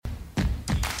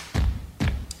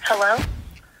Hello?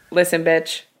 Listen,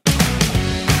 bitch.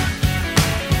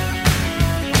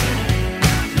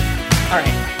 All right.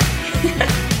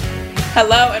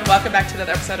 Hello and welcome back to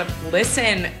another episode of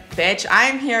Listen, Bitch.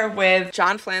 I'm here with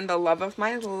John Flynn, the love of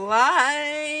my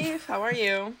life. How are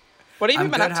you? What have you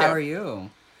been up to? How are you?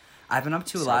 I've been up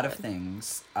to a lot of good.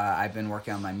 things. I've been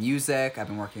working on my music. I've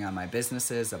been working on my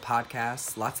businesses, a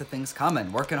podcast. Lots of things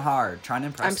coming. Working hard, trying to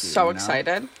impress I'm you. so you know?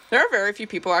 excited. There are very few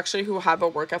people actually who have a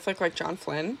work ethic like John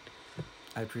Flynn.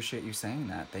 I appreciate you saying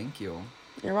that. Thank you.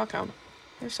 You're welcome.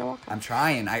 You're so welcome. I'm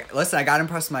trying. I got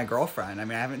impressed with my girlfriend. I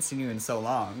mean, I haven't seen you in so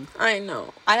long. I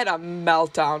know. I had a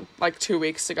meltdown like 2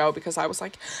 weeks ago because I was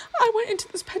like, I went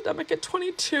into this pandemic at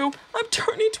 22. I'm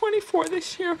turning 24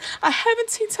 this year. I haven't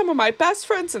seen some of my best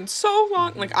friends in so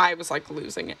long. Like, I was like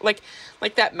losing it. Like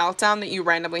that meltdown that you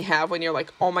randomly have when you're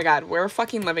like, oh my God, we're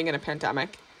fucking living in a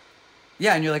pandemic.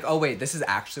 Yeah, and you're like, oh wait, this is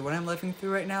actually what I'm living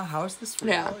through right now? How is this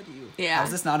reality? Yeah. How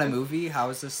is this not a movie? How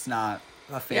is this not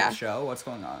a fake Yeah. show? What's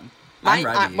going on? My, I'm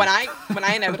ready. when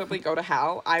I inevitably go to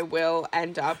hell, I will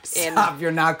end up in Stop,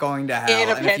 you're not going to hell. in a And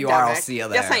pandemic. if you are, I'll see you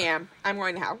there. Yes, I am. I'm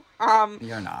going to hell.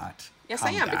 You're not. Yes, Calm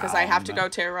I am because I have to down. go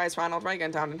terrorize Ronald Reagan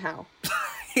down in hell.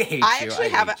 I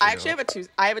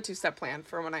have a two-step plan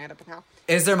for when I end up in hell.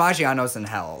 Is there Maggiano's in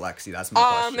hell, Lexi? That's my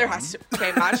question. There has to.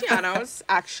 Okay, Maggiano's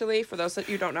actually, for those that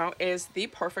you don't know, is the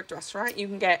perfect restaurant. You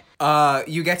can get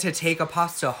You get to take a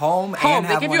pasta home home. and They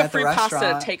have give one you a at the free pasta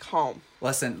restaurant. to take home.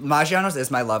 Listen, Maggiano's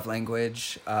is my love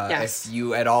language. Yes. If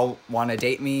you at all want to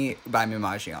date me, buy me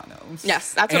Maggiano's.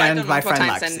 Yes, that's what I've and done my multiple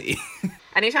friend times. Lexi. And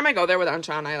anytime I go there with Aunt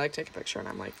John, I like take a picture and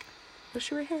I'm like,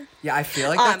 wish you were here. Yeah, I feel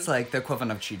like that's like the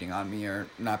equivalent of cheating on me or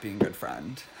not being a good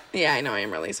friend. Yeah, I know. I am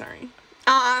really sorry.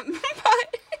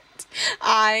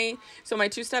 So my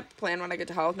two-step plan when I get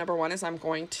to hell, number one is I'm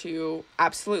going to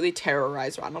absolutely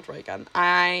terrorize Ronald Reagan.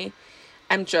 I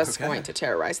am just going to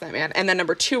terrorize that man. And then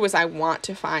number two is I want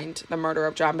to find the murder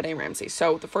of JonBenet Ramsey.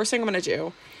 So the first thing I'm going to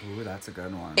do Ooh, that's a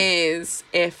good one. is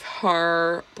if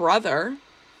her brother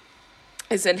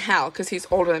is in hell, because he's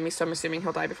older than me, so I'm assuming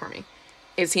he'll die before me.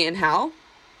 Is he in hell?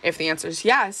 If the answer is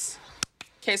yes,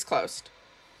 case closed.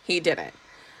 He did it.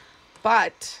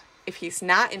 But if he's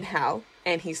not in hell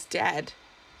and he's dead,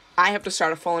 I have to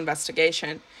start a full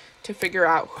investigation to figure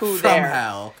out who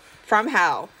from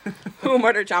hell who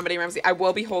murdered JonBenet Ramsey. I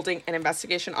will be holding an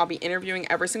investigation. I'll be interviewing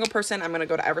every single person. I'm going to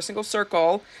go to every single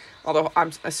circle, although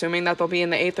I'm assuming that they'll be in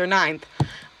the 8th or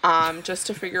 9th, just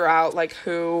to figure out like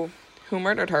who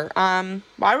murdered her.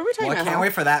 Why were we talking about I can't hell?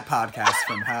 wait for that podcast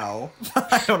from hell.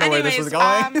 I don't know where this was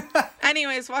going.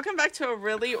 Anyways, welcome back to a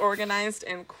really organized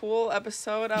and cool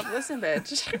episode of Listen,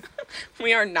 Bitch.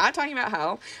 We are not talking about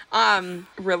hell.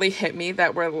 Really hit me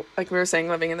that we're, like we were saying,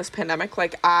 living in this pandemic.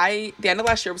 Like the end of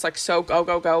last year was like so go,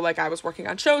 go, go. Like I was working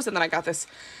on shows and then I got this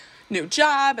new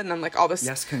job and then like all this.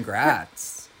 Yes,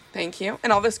 congrats. Thank you.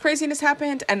 And all this craziness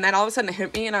happened. And then all of a sudden it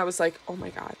hit me and I was like, oh my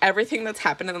God. Everything that's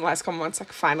happened in the last couple months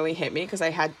like finally hit me because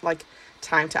I had like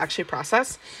time to actually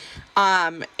process.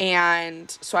 And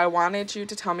so I wanted you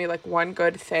to tell me like one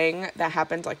good thing that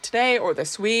happened like today or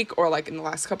this week or like in the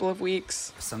last couple of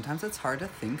weeks. Sometimes it's hard to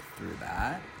think through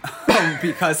that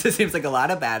because it seems like a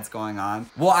lot of bad's going on.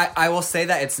 Well, I will say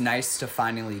that it's nice to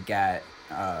finally get,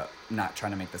 not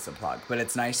trying to make this a plug, but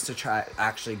it's nice to try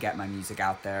actually get my music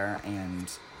out there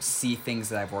and see things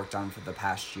that I've worked on for the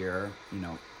past year,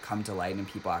 come to light and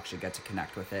people actually get to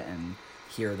connect with it and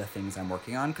hear the things I'm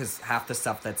working on, because half the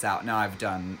stuff that's out now I've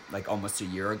done like almost a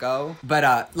year ago.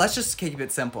 But let's just keep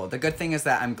it simple. The good thing is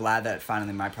that I'm glad that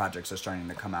finally my projects are starting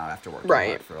to come out after working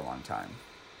hard for a long time.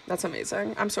 That's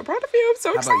amazing. I'm so proud of you. I'm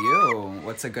so excited. How about you?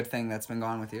 What's a good thing that's been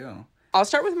going on with you? I'll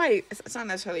start with it's not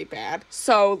necessarily bad.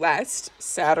 So last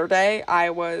Saturday I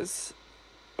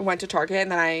went to Target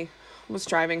and then I was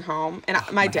driving home and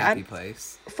my dad, happy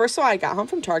place. First of all, I got home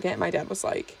from Target and my dad was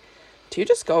like, do you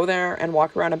just go there and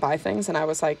walk around and buy things? And I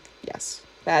was like, yes.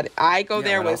 That I go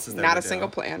there with not a single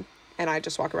plan and I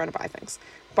just walk around and buy things.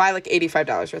 Buy like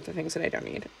 $85 worth of things that I don't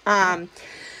need.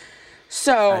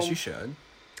 So as you should.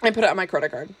 I put it on my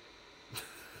credit card.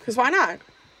 Because why not?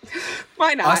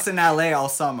 Why not? Us in LA all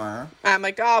summer. I'm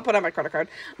like, oh, I'll put it on my credit card.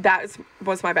 That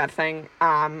was my bad thing.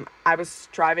 I was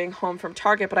driving home from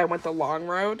Target, but I went the long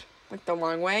road, like the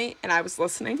long way, and I was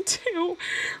listening to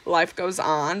Life Goes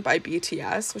On by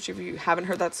BTS, which if you haven't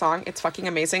heard that song, it's fucking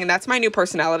amazing. And that's my new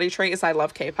personality trait is I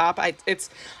love K-pop.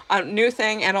 It's a new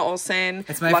thing, Anna Olsen.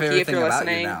 It's my favorite thing about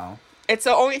you now. It's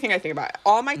the only thing I think about.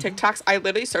 All my TikToks, I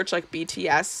literally search like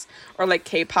BTS or like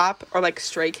K-pop or like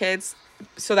Stray Kids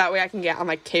so that way I can get on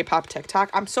like K-pop TikTok.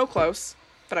 I'm so close,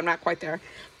 but I'm not quite there.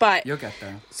 But you'll get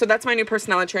there. So that's my new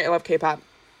personality trait. I love K-pop.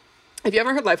 Have you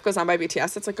ever heard Life Goes On by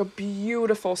BTS? It's like a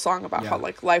beautiful song about how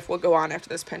like life will go on after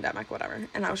this pandemic, whatever.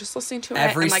 And I was just listening to it.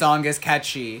 Every and, like, song is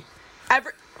catchy.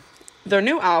 Their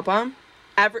new album,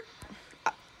 I'm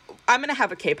going to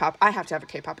have a K-pop. I have to have a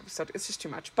K-pop episode. It's just too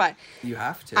much. But You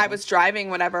have to. I was driving,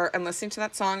 whatever, and listening to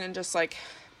that song and just like,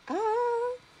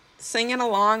 singing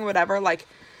along, whatever, like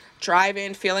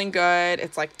driving, feeling good.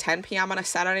 It's like 10 p.m. on a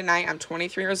Saturday night. I'm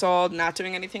 23 years old, not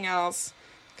doing anything else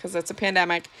because it's a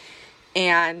pandemic.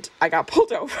 And I got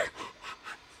pulled over.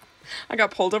 I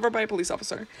got pulled over by a police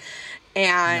officer.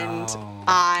 And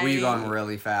Were you going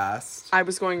really fast? I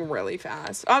was going really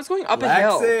fast. I was going up a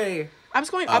hill. I was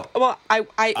going up. Well, I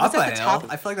was at the top.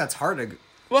 I feel like that's hard to.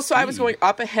 Well, so I was going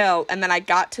up a hill, and then I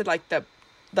got to like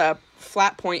the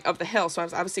flat point of the hill. So I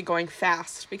was obviously going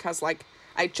fast because like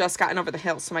I just gotten over the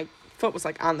hill, so my foot was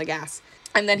like on the gas.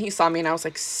 And then he saw me, and I was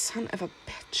like, "Son of a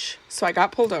bitch!" So I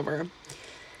got pulled over,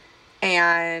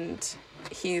 and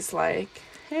he's like,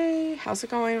 "Hey, how's it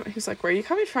going?" He's like, "Where are you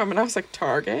coming from?" And I was like,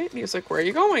 "Target." And he was like, "Where are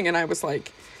you going?" And I was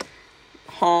like,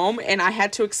 "Home." And I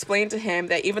had to explain to him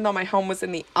that even though my home was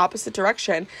in the opposite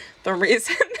direction, the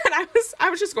reason that I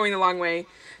was just going the long way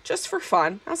just for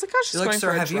fun. I was like, I was just going for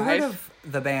a drive. Have you heard of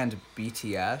the band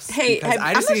BTS? Hey, because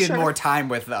I just needed more time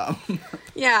with them.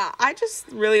 Yeah, I just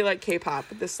really like K-pop.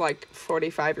 This like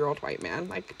 45-year-old white man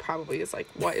like probably is like,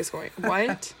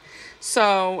 what?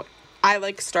 So I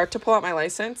like start to pull out my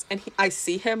license, and I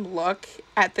see him look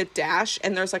at the dash,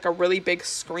 and there's like a really big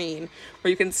screen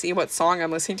where you can see what song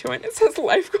I'm listening to, and it says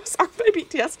Life Goes On by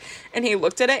BTS. And he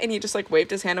looked at it, and he just like waved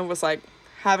his hand and was like,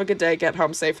 "Have a good day, get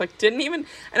home safe." Like didn't even,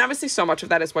 and obviously so much of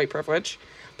that is white privilege,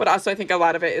 but also I think a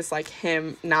lot of it is like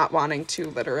him not wanting to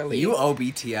literally. You owe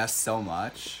BTS so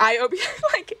much. I owe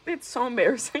like it's so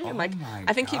embarrassing, and like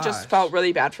I think he just felt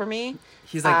really bad for me.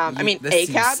 He's like, I mean, this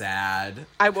ACAB. seems sad.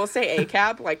 I will say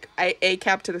ACAB, like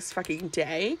ACAB to this fucking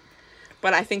day,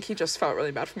 but I think he just felt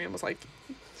really bad for me and was like,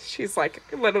 she's like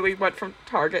literally went from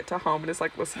Target to home and is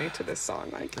like listening to this song,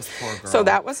 like. This poor girl. So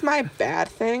that was my bad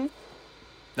thing.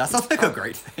 That sounds like a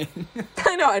great thing.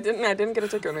 I know, I didn't get a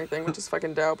ticket or anything, which is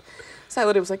fucking dope. So I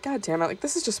literally was like, God damn it, like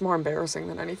this is just more embarrassing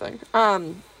than anything.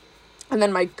 And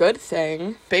then my good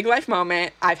thing, big life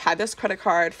moment, I've had this credit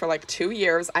card for like 2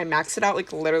 years. I maxed it out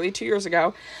like literally 2 years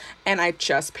ago, and I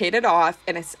just paid it off,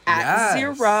 and it's at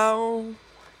 0.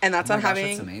 And that's on having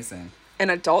that's amazing. An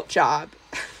adult job.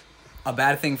 A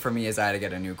bad thing for me is I had to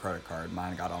get a new credit card.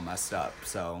 Mine got all messed up.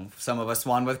 So some of us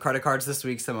won with credit cards this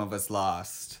week, some of us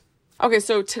lost. Okay,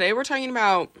 so today we're talking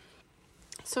about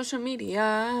social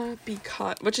media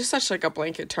which is such like a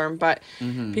blanket term, but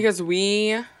because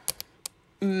we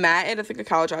met at I think a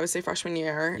college, obviously freshman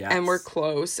year, and we're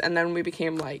close, and then we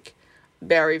became like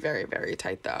very, very, very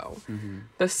tight though.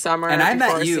 The summer, and I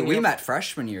met you. We met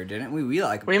freshman year, didn't we? We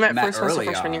met first semester early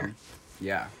freshman year.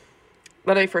 Yeah,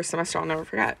 literally first semester. I'll never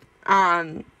forget.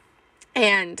 And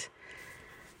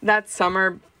that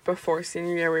summer before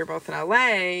senior year, we were both in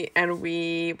LA, and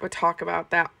we would talk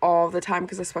about that all the time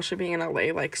because especially being in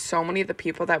LA, like so many of the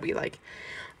people that we like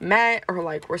met or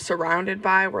like were surrounded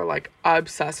by were like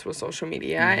obsessed with social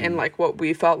media and like what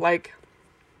we felt like,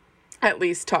 at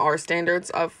least to our standards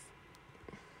of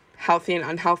healthy and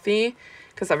unhealthy,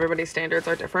 because everybody's standards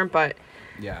are different, but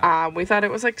we thought it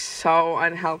was like so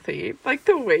unhealthy, like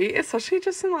the way, especially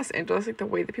just in Los Angeles, like the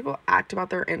way that people act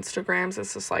about their Instagrams.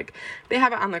 It's just like they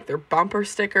have it on like their bumper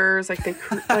stickers, like they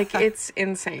like it's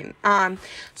insane.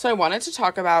 So I wanted to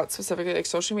talk about specifically like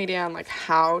social media and like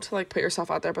how to like put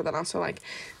yourself out there, but then also like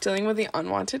dealing with the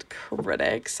unwanted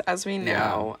critics, as we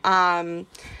know.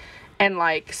 And,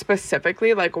 like,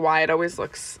 specifically, like, why it always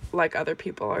looks like other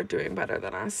people are doing better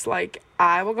than us. Like,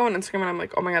 I will go on Instagram and I'm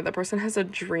like, oh, my God, that person has a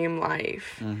dream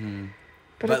life.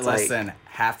 But it's listen, like,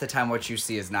 half the time what you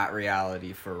see is not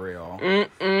reality for real.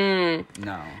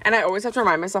 No. And I always have to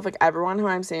remind myself, like, everyone who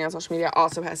I'm seeing on social media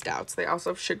also has doubts. They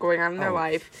also have shit going on in their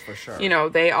life. For sure. You know,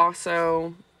 they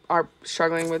also are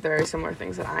struggling with very similar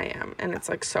things that I am, and it's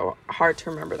like so hard to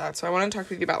remember that. So I want to talk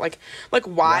with you about like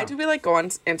why do we like go on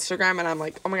Instagram and I'm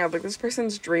like, oh my God, like this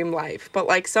person's dream life, but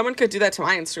like someone could do that to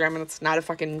my Instagram and it's not a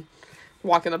fucking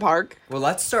walk in the park. Well,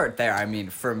 let's start there. I mean,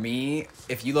 for me,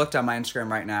 if you looked on my Instagram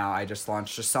right now, I just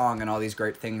launched a song and all these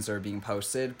great things are being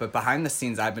posted, but behind the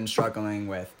scenes I've been struggling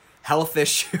with health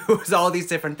issues, all these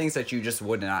different things that you just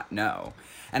would not know.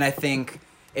 And I think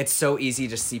it's so easy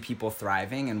to see people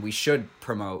thriving, and we should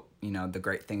promote, you know, the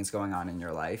great things going on in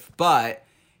your life. But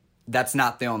that's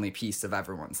not the only piece of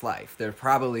everyone's life. They're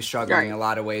probably struggling in a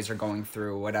lot of ways or going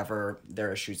through whatever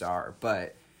their issues are.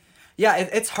 But yeah,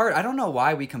 it's hard. I don't know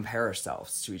why we compare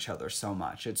ourselves to each other so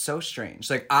much. It's so strange.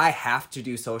 Like, I have to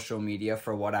do social media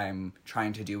for what I'm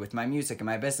trying to do with my music and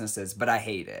my businesses, but I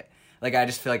hate it. Like, I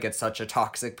just feel like it's such a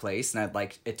toxic place, and I'd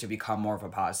like it to become more of a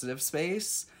positive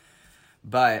space.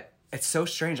 But it's so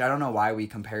strange. I don't know why we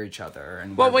compare each other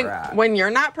and where we're at. When you're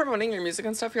not promoting your music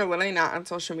and stuff, you're literally not on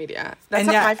social media. That's And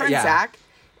like yeah, my friend yeah. Zach.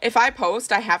 If I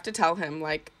post, I have to tell him,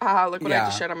 like, look what I Yeah.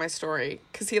 just shared on my story.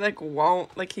 Because he, like,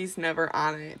 won't, like, he's never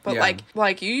on it. But, Yeah.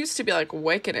 like, you used to be, like,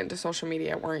 wicked into social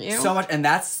media, weren't you? So much, and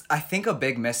that's, I think, a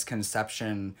big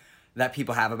misconception that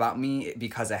people have about me,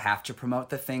 because I have to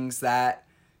promote the things that,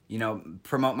 you know,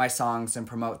 promote my songs and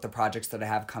promote the projects that I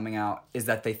have coming out, is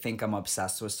that they think I'm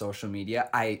obsessed with social media.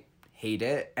 I hate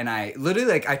it, and I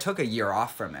literally, like, I took a year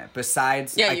off from it.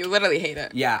 Besides, Yeah, you literally hate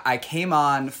it. Yeah, I came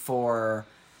on for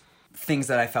things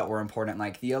that I felt were important,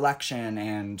 like the election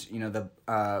and, you know,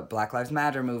 the Black Lives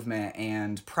Matter movement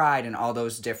and Pride and all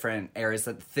those different areas,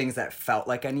 that things that felt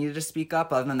like I needed to speak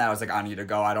up. Other than that, I was like, I need to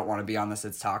go. I don't want to be on this.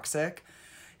 It's toxic.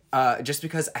 Just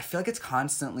because I feel like it's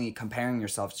constantly comparing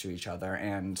yourself to each other.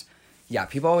 And yeah,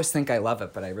 people always think I love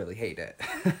it, but I really hate it.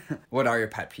 What are your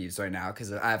pet peeves right now?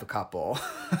 Because I have a couple.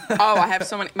 Oh, I have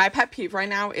so many. My pet peeve right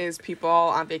now is people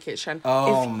on vacation.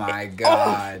 Oh my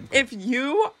God.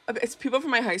 It's people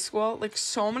from my high school, like,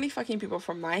 so many fucking people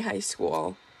from my high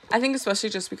school. I think especially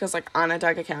just because, like,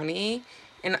 Onondaga County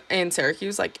in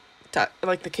Syracuse, like,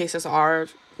 the cases are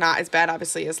not as bad,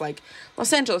 obviously, as, like,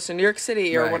 Los Angeles or New York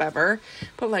City or Right. whatever.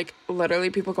 But, like,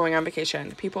 literally people going on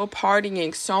vacation, people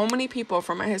partying. So many people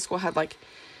from my high school had, like,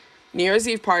 New Year's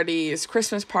Eve parties,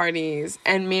 Christmas parties.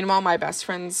 And meanwhile, my best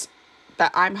friends,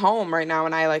 that I'm home right now,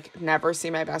 and I, like, never see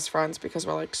my best friends because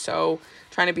we're, like, so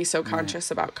trying to be so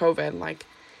conscious about COVID. Like,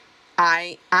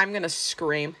 I'm gonna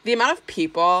scream. The amount of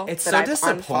people It's that so I've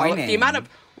disappointing. unfollowed, the amount of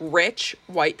rich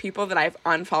white people that I've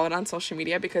unfollowed on social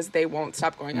media because they won't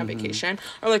stop going on vacation,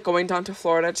 or, like, going down to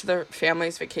Florida to their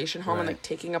family's vacation home and, Right. like,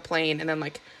 taking a plane and then,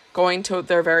 like, going to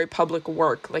their very public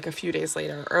work, like, a few days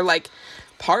later, or, like,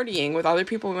 partying with other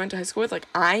people we went to high school with. Like,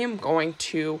 I am going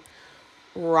to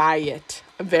riot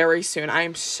very soon. I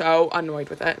am so annoyed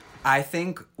with it. I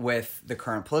think with the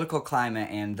current political climate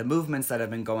and the movements that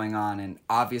have been going on, and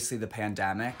obviously the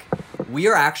pandemic, we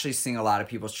are actually seeing a lot of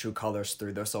people's true colors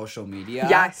through their social media.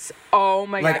 Yes. Oh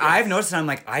my Like, god. I've noticed, and I'm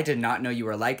like, I did not know you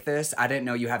were like this. I didn't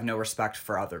know you have no respect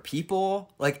for other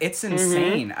people. Like, it's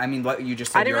insane. I mean, what you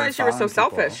just said. I didn't realize you were so unfollowing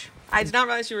people. selfish. I did not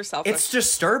realize you were selfish. It's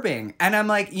disturbing. And I'm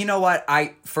like, you know what?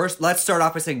 Let's start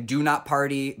off by saying, do not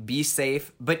party, be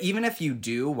safe. But even if you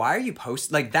do, why are you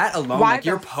posting? Like, that alone, Why like, the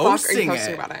you're fuck are you posting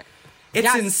posting it. about it? It's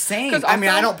Yes. insane. 'Cause I mean,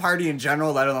 I also- don't party in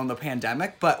general, let alone the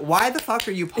pandemic, but why the fuck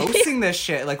are you posting this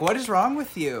shit? Like, what is wrong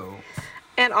with you?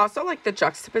 And also, like, the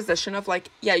juxtaposition of, like,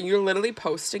 yeah, you're literally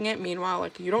posting it. Meanwhile,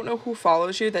 like, you don't know who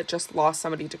follows you that just lost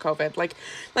somebody to COVID. Like,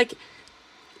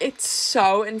 it's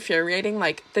so infuriating.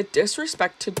 Like, the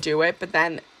disrespect to do it, but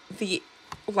then I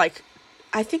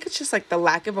think it's just, like, the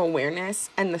lack of awareness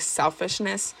and the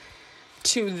selfishness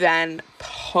to then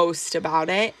post about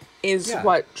it is Yeah.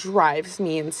 what drives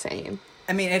me insane.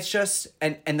 I mean, it's just,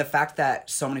 and the fact that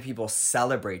so many people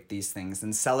celebrate these things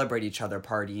and celebrate each other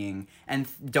partying and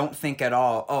don't think at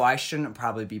all, oh, I shouldn't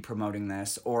probably be promoting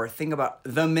this, or think about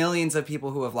the millions of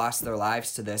people who have lost their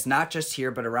lives to this, not just here,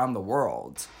 but around the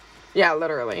world. Yeah,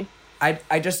 literally.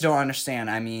 I just don't understand.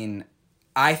 I mean,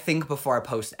 I think before I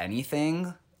post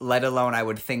anything, let alone I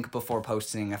would think before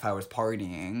posting if I was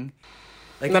partying.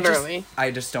 Like, Literally. I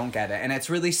just don't get it. And it's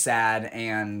really sad,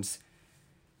 and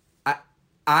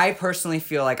I personally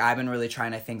feel like I've been really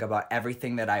trying to think about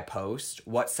everything that I post.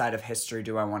 What side of history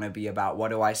do I want to be about? What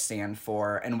do I stand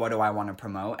for? And what do I want to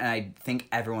promote? And I think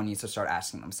everyone needs to start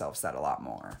asking themselves that a lot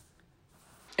more.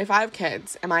 If I have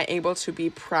kids, am I able to be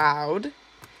proud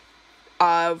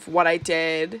of what I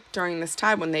did during this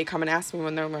time when they come and ask me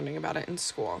when they're learning about it in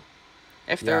school?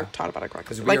 If they're Yeah. taught about it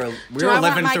correctly. Because Like, we do were I want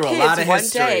living my through a kids lot of one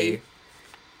history. day-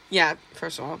 Yeah,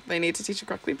 first of all, they need to teach it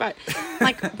correctly. But,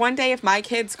 like, one day if my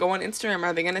kids go on Instagram,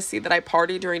 are they going to see that I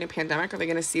partied during a pandemic? Are they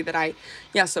going to see that I,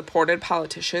 supported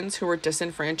politicians who were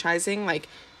disenfranchising, like,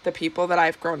 the people that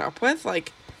I've grown up with?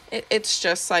 Like, it's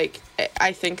just, like,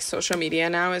 I think social media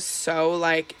now is so,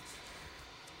 like,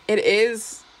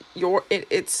 it's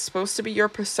supposed to be your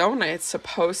persona. It's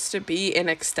supposed to be an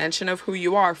extension of who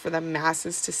you are for the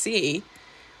masses to see.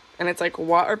 And it's like,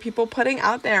 what are people putting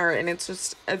out there? And it's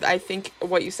just, I think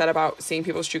what you said about seeing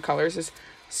people's true colors is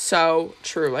so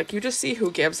true. Like, you just see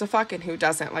who gives a fuck and who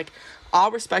doesn't. Like,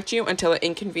 I'll respect you until it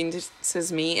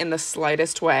inconveniences me in the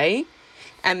slightest way.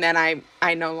 And then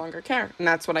I no longer care. And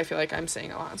that's what I feel like I'm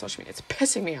saying a lot on social media. It's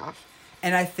pissing me off.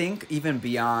 And I think even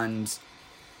beyond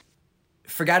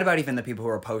forget about even the people who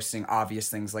are posting obvious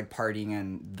things like partying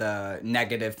and the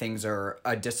negative things or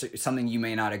something you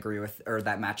may not agree with or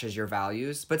that matches your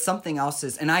values. But something else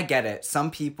is, and I get it,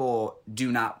 some people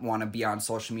do not want to be on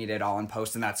social media at all and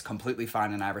post, and that's completely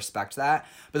fine, and I respect that.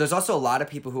 But there's also a lot of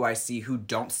people who I see who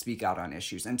don't speak out on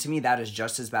issues. And to me, that is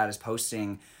just as bad as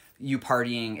posting you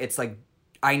partying. It's like,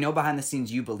 I know behind the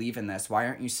scenes you believe in this. Why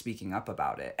aren't you speaking up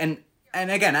about it? And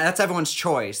again, that's everyone's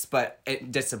choice, but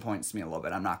it disappoints me a little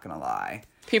bit. I'm not going to lie.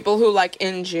 People who, like,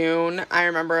 in June, I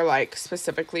remember, like,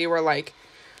 specifically were, like,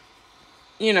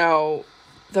 you know,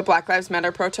 the Black Lives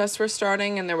Matter protests were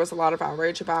starting, and there was a lot of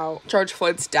outrage about George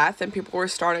Floyd's death, and people were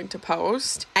starting to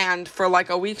post. And for, like,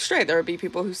 a week straight, there would be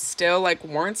people who still, like,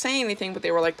 weren't saying anything, but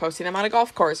they were, like, posting them on a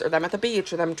golf course, or them at the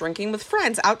beach, or them drinking with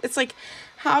friends out. It's like,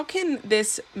 how can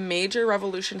this major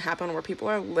revolution happen where people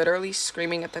are literally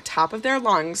screaming at the top of their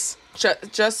lungs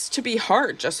just to be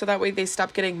heard, just so that way they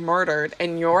stop getting murdered,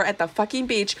 and you're at the fucking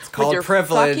beach with your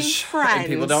privilege, fucking friends. and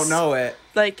people don't know it.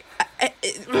 Like,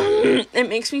 it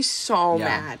makes me so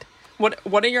mad.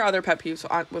 What are your other pet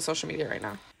peeves with social media right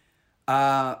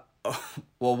now?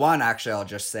 Well, one, actually, I'll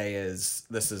just say is,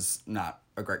 this is not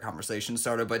a great conversation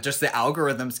starter, but just the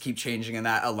algorithms keep changing, and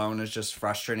that alone is just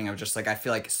frustrating. Of just, like, I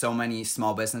feel like so many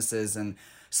small businesses and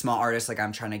small artists, like,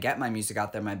 I'm trying to get my music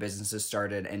out there, my businesses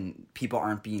started, and people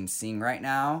aren't being seen right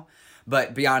now.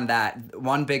 But beyond that,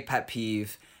 one big pet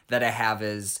peeve that I have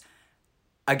is,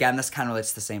 again, this kind of relates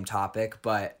to the same topic,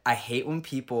 but I hate when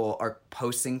people are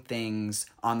posting things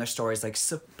on their stories like,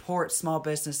 support small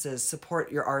businesses, support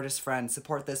your artist friends,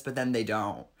 support this, but then they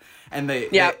don't. And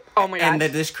oh my God. And they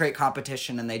just create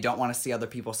competition, and they don't want to see other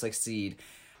people succeed.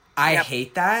 I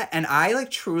hate that, and I,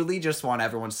 like, truly just want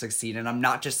everyone to succeed, and I'm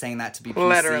not just saying that to be PC.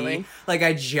 Literally. Like,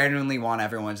 I genuinely want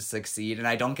everyone to succeed, and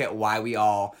I don't get why we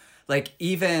all, like,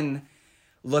 even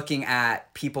looking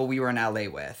at people we were in LA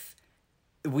with,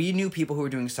 we knew people who were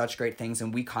doing such great things,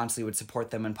 and we constantly would support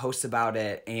them and post about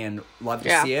it and love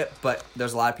to see it. But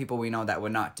there's a lot of people we know that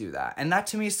would not do that. And that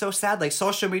to me is so sad. Like,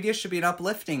 social media should be an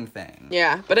uplifting thing.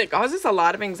 Yeah, but it causes a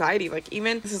lot of anxiety. Like,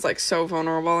 even, this is, like, so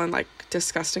vulnerable and, like,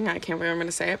 disgusting. I can't believe I'm going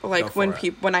to say it. But, like,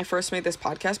 when I first made this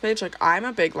podcast page, like, I'm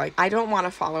a big, like, I don't want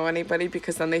to follow anybody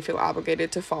because then they feel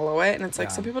obligated to follow it. And it's like,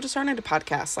 some people just aren't into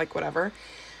podcasts, like, whatever.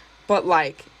 But,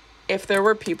 like, if there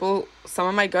were people, some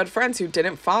of my good friends who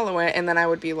didn't follow it, and then I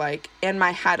would be like, in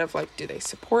my head of like, do they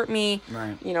support me?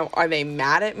 Right. You know, are they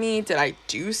mad at me? Did I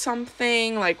do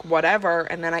something? Like, whatever.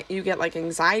 And then you get like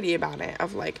anxiety about it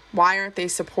of like, why aren't they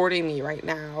supporting me right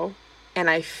now? And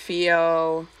I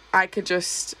feel I could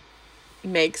just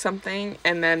make something,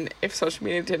 and then if social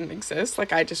media didn't exist,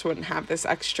 like, I just wouldn't have this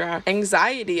extra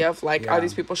anxiety of like, are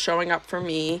these people showing up for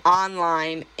me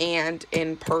online and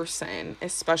in person?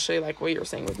 Especially like what you were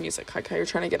saying with music, like how you're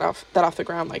trying to get off the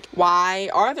ground. Like, why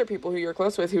are there people who you're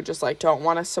close with who just like don't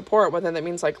want to support, whether that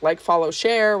means like follow,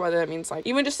 share, whether that means like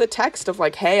even just a text of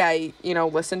like, hey, I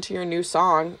listened to your new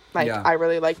song, like I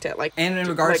really liked it. Like, and in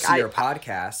regards to your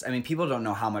podcast, I mean, people don't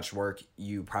know how much work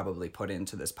you probably put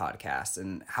into this podcast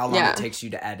and how long it takes you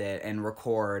to edit and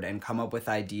record and come up with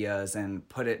ideas and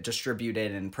distribute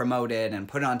it and promote it and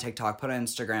put it on TikTok, put it on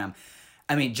Instagram.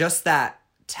 I mean, just that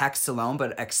text alone,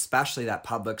 but especially that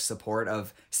public support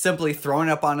of simply throwing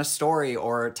it up on a story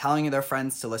or telling their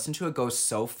friends to listen to it goes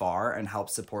so far and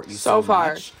helps support you so far.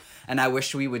 much. And I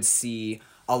wish we would see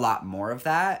a lot more of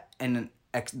that. And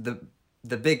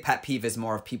the big pet peeve is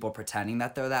more of people pretending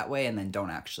that they're that way and then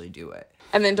don't actually do it.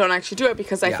 And then don't actually do it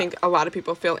because I think a lot of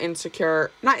people feel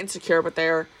not insecure, but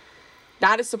they're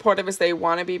not as supportive as they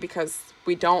want to be because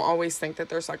we don't always think that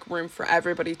there's like room for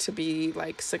everybody to be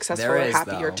like successful or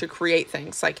happy or to create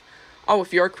things. Like, oh,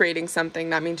 if you're creating something,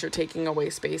 that means you're taking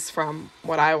away space from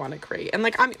what I want to create. And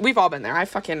like, we've all been there. I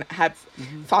fucking have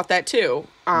thought that too.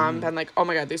 Been like, oh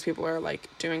my God, these people are like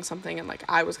doing something and like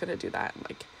I was going to do that. And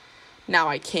like, now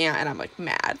I can't, and I'm like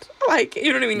mad. Like,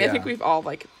 you know what I mean? Yeah. I think we've all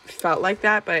like felt like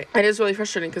that, but it is really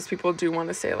frustrating because people do want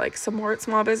to say like support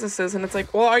small businesses, and it's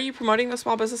like, well, are you promoting the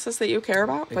small businesses that you care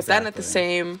about? Exactly. But then at the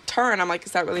same turn, I'm like,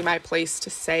 is that really my place to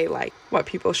say like what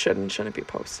people should and shouldn't be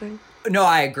posting? No,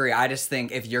 I agree. I just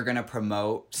think if you're gonna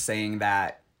promote saying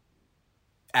that,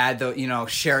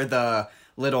 share the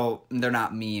little, they're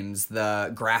not memes,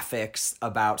 the graphics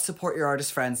about support your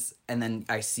artist friends, and then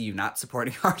I see you not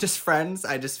supporting artist friends,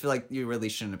 I just feel like you really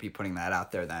shouldn't be putting that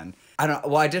out there then.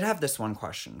 I did have this one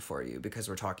question for you because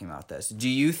we're talking about this. Do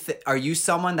you are you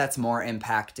someone that's more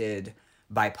impacted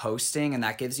by posting and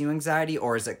that gives you anxiety,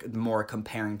 or is it more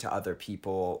comparing to other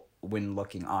people when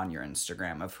looking on your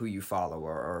Instagram of who you follow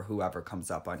or whoever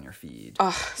comes up on your feed?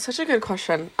 Oh, such a good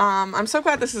question. I'm so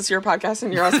glad this is your podcast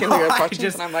and you're asking the good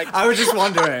questions. And I'm like, I was just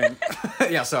wondering.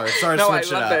 Yeah, sorry to no,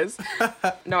 switch I love it up.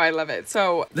 this. No, I love it.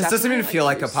 So This doesn't even feel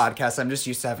like a podcast. I'm just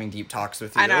used to having deep talks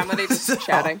with you. I know, I'm literally just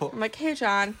chatting. I'm like, hey,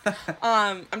 John.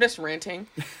 I'm just ranting.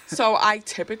 So I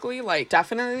typically, like,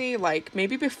 definitely, like,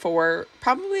 maybe before,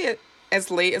 probably as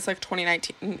late as, like,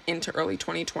 2019 into early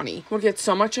 2020, would get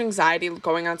so much anxiety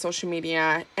going on social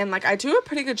media. And, like, I do a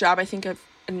pretty good job, I think, of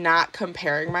not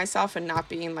comparing myself and not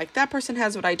being like, that person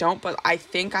has what I don't. But I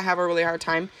think I have a really hard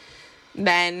time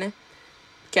then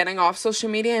getting off social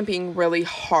media and being really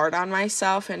hard on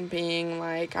myself and being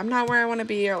like, I'm not where I want to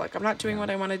be, or like, I'm not doing what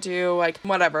I want to do, like,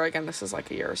 whatever. Again, this is like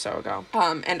a year or so ago,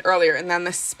 and earlier. And then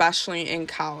especially in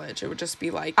college, it would just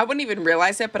be like, I wouldn't even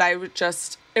realize it, but I would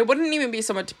just, it wouldn't even be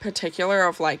so much particular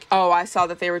of like, oh, I saw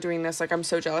that they were doing this, like, I'm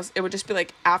so jealous. It would just be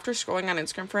like, after scrolling on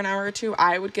Instagram for an hour or two,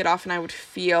 I would get off and I would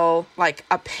feel like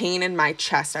a pain in my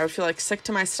chest. I would feel like sick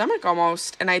to my stomach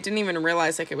almost. And I didn't even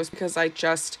realize like it was because I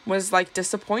just was like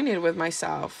disappointed with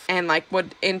myself and like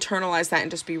would internalize that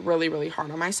and just be really, really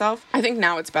hard on myself. I think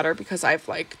now it's better because I've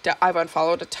like, I've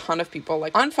unfollowed a ton of people.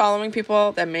 Like, unfollowing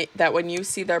people that when you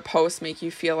see their posts make you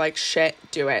feel like shit,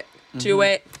 do it. Do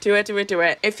it.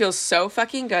 It feels so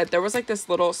fucking good. There was like this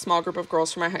little small group of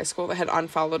girls from my high school that had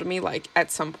unfollowed me like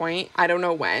at some point. I don't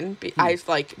know when. I've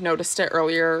like noticed it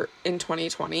earlier in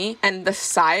 2020. And the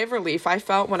sigh of relief I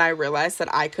felt when I realized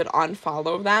that I could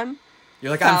unfollow them.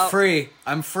 You're like, I'm free.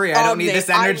 I don't need this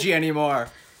energy anymore.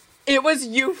 It was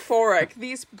euphoric.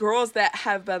 These girls that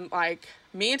have been like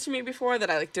mean to me before, that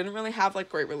I like didn't really have like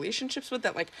great relationships with,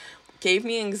 that like gave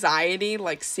me anxiety,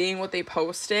 like seeing what they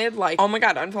posted, like, oh my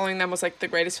god, unfollowing them was like the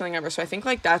greatest feeling ever. So I think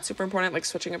like that's super important, like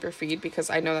switching up your feed, because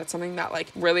I know that's something that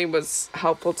like really was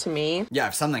helpful to me. Yeah,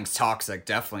 if something's toxic,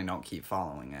 definitely don't keep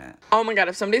following it. Oh my god,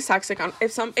 if somebody's toxic,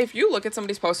 if you look at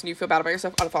somebody's post and you feel bad about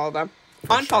yourself, unfollow them.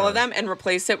 Unfollow them and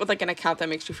replace it with like an account that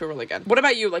makes you feel really good. What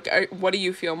about you? Like, what do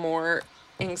you feel more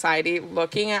anxiety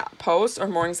looking at posts or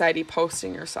more anxiety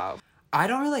posting yourself? I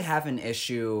don't really have an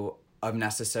issue of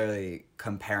necessarily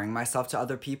comparing myself to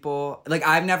other people. Like,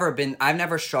 I've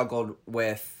never struggled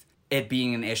with it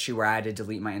being an issue where I had to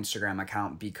delete my Instagram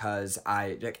account because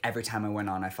every time I went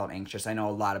on, I felt anxious. I know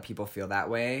a lot of people feel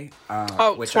that way.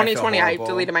 Which 2020, I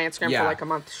deleted my Instagram for like a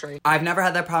month straight. I've never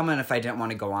had that problem, and if I didn't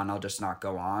want to go on, I'll just not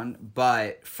go on.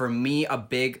 But for me, a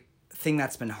big thing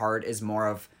that's been hard is more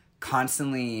of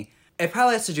constantly... It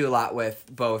probably has to do a lot with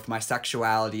both my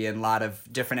sexuality and a lot of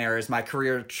different areas, my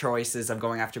career choices of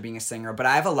going after being a singer. But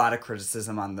I have a lot of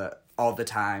criticism all the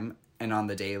time and on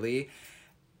the daily.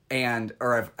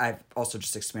 I've also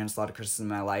just experienced a lot of criticism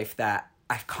in my life that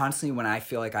I constantly, when I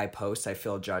feel like I post, I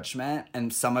feel judgment.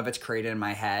 And some of it's created in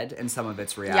my head and some of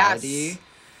it's reality.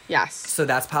 Yes. So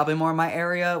that's probably more my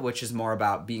area, which is more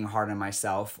about being hard on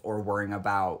myself or worrying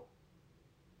about...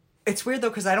 It's weird, though,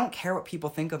 because I don't care what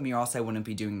people think of me or else I wouldn't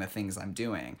be doing the things I'm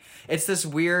doing. It's this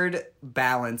weird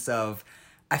balance of,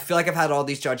 I feel like I've had all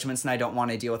these judgments and I don't want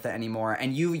to deal with it anymore.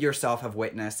 And you yourself have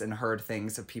witnessed and heard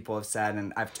things that people have said,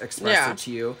 and I've expressed it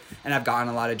to you. And I've gotten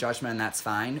a lot of judgment, and that's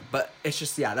fine. But it's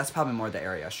just, that's probably more the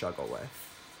area I struggle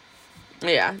with.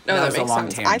 Yeah. No, that was makes a long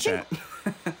sense. tangent.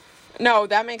 No,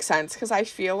 that makes sense, because I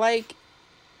feel like,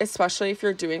 especially if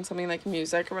you're doing something like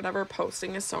music or whatever,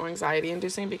 posting is so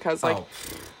anxiety-inducing because, like...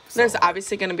 There's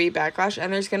obviously going to be backlash,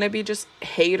 and there's going to be just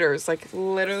haters. Like,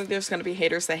 literally, there's going to be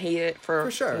haters that hate it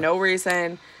for sure. No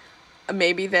reason.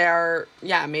 Maybe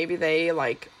maybe they,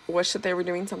 like, wish that they were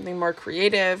doing something more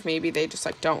creative. Maybe they just,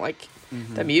 like, don't like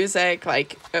the music,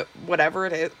 like, whatever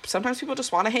it is. Sometimes people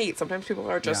just want to hate. Sometimes people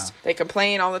are just, they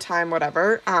complain all the time,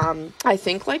 whatever. I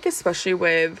think, like, especially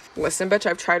with Listen Bitch,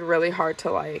 I've tried really hard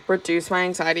to, like, reduce my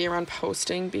anxiety around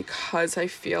posting, because I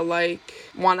feel like,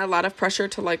 a lot of pressure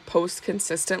to, like, post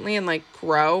consistently and, like,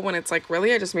 grow, when it's, like,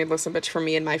 really, I just made Listen Bitch for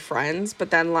me and my friends. But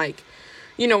then, like,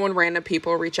 you know, when random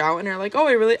people reach out and are like,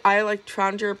 oh, I like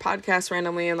found your podcast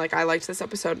randomly and, like, I liked this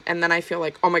episode. And then I feel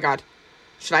like, oh my God,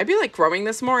 should I be, like, growing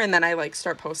this more? And then I, like,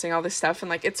 start posting all this stuff and,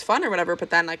 like, it's fun or whatever.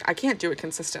 But then, like, I can't do it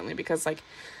consistently because, like,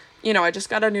 you know, I just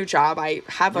got a new job. I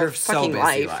have a fucking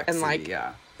life. Lexi, and, like,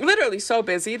 literally so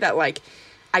busy that, like,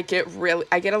 I get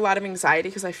a lot of anxiety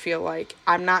because I feel like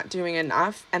I'm not doing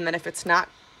enough. And then if it's not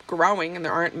growing and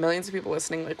there aren't millions of people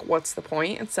listening, like, what's the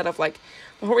point? Instead of, like,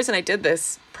 the whole reason I did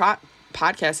this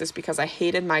podcast is because I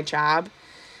hated my job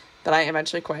that I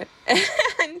eventually quit.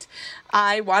 And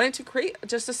I wanted to create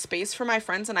just a space for my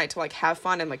friends and I to, like, have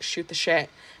fun and, like, shoot the shit.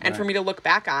 And for me to look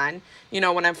back on, you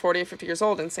know, when I'm 40 or 50 years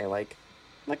old and say, like,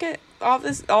 look at all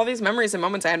these memories and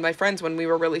moments I had with my friends when we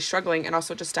were really struggling, and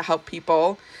also just to help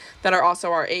people that are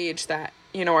also our age that,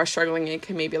 you know, are struggling and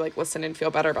can maybe like listen and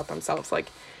feel better about themselves. Like,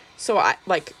 so I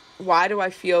like, why do I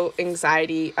feel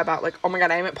anxiety about like, oh my God,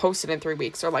 I haven't posted in 3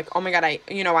 weeks, or like, oh my God, I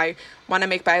want to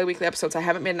make bi-weekly episodes, I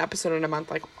haven't made an episode in a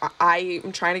month. Like, I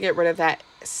am trying to get rid of that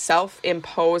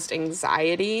self-imposed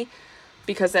anxiety,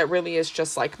 because that really is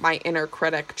just like my inner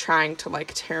critic trying to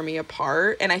like tear me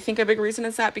apart. And I think a big reason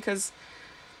is that because,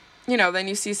 you know, then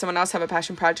you see someone else have a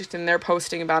passion project and they're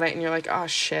posting about it and you're like, oh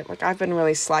shit, like I've been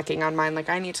really slacking on mine, like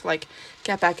I need to like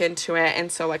get back into it.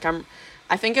 And so like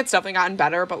I think it's definitely gotten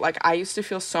better, but like I used to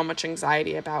feel so much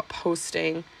anxiety about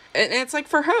posting, and it's like,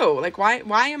 for who? Like why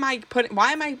am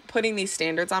I putting these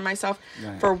standards on myself,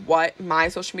 right, for what my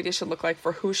social media should look like,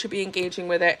 for who should be engaging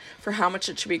with it, for how much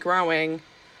it should be growing,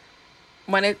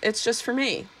 when it's just for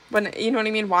me? When, you know what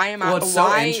I mean? Why am I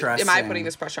putting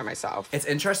this pressure on myself? It's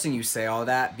interesting you say all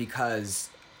that, because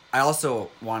I also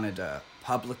wanted to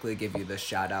publicly give you this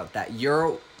shout out that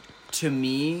to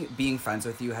me, being friends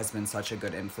with you has been such a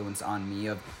good influence on me.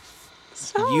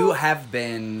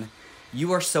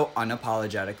 You are so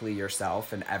unapologetically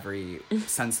yourself in every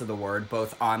sense of the word,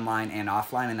 both online and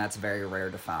offline, and that's very rare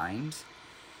to find.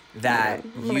 That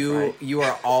you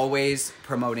are always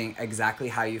promoting exactly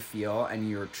how you feel, and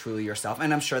you're truly yourself.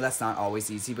 And I'm sure that's not always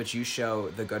easy, but you show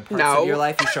the good parts of your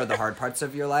life, you show the hard parts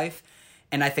of your life,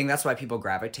 and I think that's why people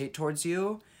gravitate towards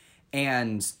you,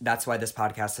 and that's why this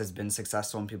podcast has been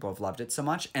successful and people have loved it so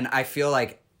much. And I feel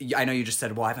like, I know you just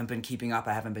said, well, I haven't been keeping up,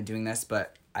 I haven't been doing this,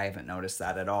 but I haven't noticed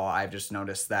that at all. I've just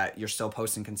noticed that you're still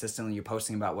posting consistently. You're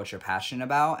posting about what you're passionate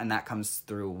about, and that comes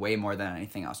through way more than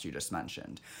anything else you just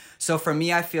mentioned. So for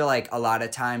me, I feel like a lot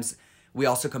of times we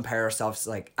also compare ourselves.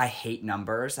 Like, I hate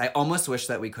numbers. I almost wish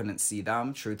that we couldn't see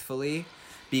them, truthfully,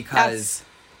 because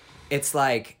it's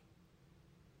like,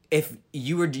 if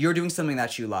you're doing something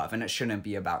that you love, and it shouldn't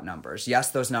be about numbers.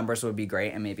 Yes, those numbers would be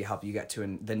great and maybe help you get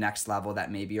to the next level that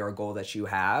maybe your goal that you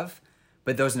have.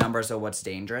 But those numbers are what's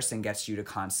dangerous and gets you to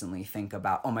constantly think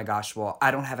about, oh my gosh, well, I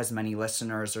don't have as many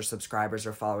listeners or subscribers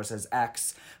or followers as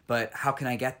X, but how can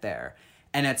I get there?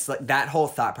 And it's like, that whole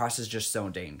thought process is just so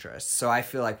dangerous. So I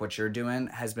feel like what you're doing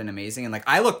has been amazing. And like,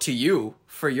 I look to you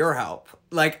for your help.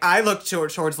 Like, I look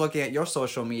towards looking at your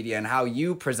social media and how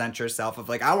you present yourself, of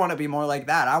like, I want to be more like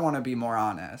that. I want to be more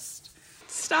honest.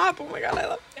 Stop. Oh my God, I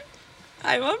love you.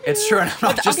 I love you. It's true. And I'm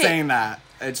not just saying that.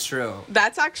 It's true.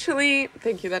 That's actually,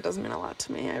 thank you. That does mean a lot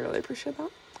to me. I really appreciate that.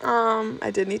 I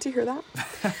did need to hear that.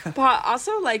 But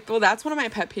also, like, well, that's one of my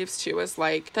pet peeves too, is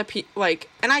like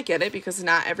and I get it, because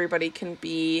not everybody can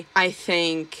be, I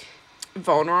think,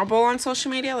 vulnerable on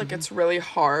social media. Like, it's really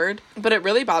hard, but it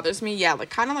really bothers me. Yeah, like,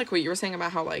 kind of like what you were saying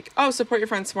about how, like, oh, support your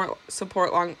friends,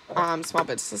 support small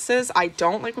businesses. I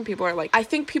don't like when people are like, I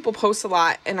think people post a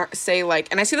lot and say like,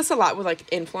 and I see this a lot with like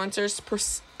influencers,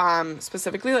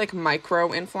 specifically like micro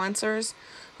influencers,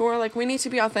 who are like, we need to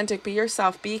be authentic, be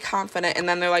yourself, be confident, and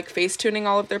then they're like face tuning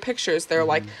all of their pictures. They're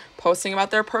like posting about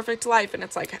their perfect life, and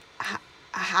it's like,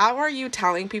 how are you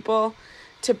telling people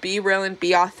to be real and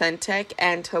be authentic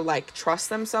and to like trust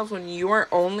themselves when you are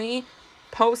only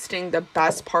posting the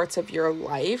best parts of your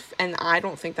life? And I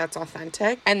don't think that's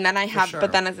authentic. And then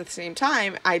but then at the same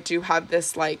time, I do have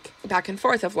this like back and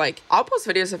forth of like, I'll post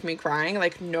videos of me crying,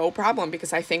 like, no problem,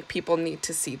 because I think people need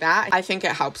to see that. I think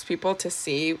it helps people to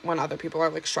see when other people are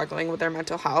like struggling with their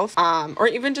mental health, or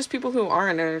even just people who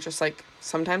aren't, and are just like,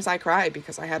 sometimes I cry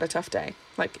because I had a tough day.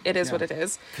 Like, it is what it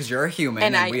is. Because you're a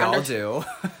human, and we all do.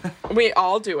 We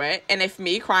all do it. And if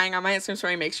me crying on my Instagram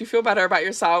story makes you feel better about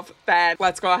yourself, then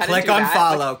let's go ahead and do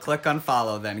that. Click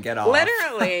unfollow, then get off.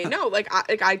 Literally. No, like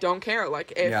I don't care.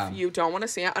 Like, if you don't want to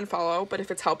see it, unfollow. But if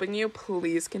it's helping you,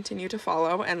 please continue to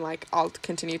follow, and like, I'll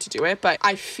continue to do it. But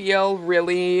I feel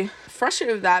really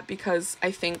frustrated with that, because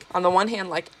I think on the one hand,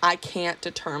 like, I can't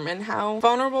determine how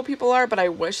vulnerable people are, but I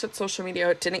wish that social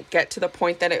media didn't get to the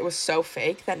point that it was so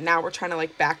fake that now we're trying to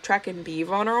like backtrack and be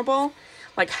vulnerable.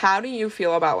 Like, how do you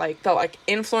feel about like the like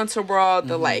influencer world,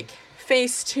 the like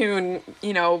Facetune,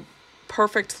 you know,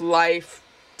 perfect life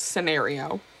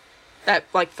scenario, that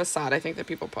like facade I think that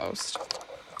people post?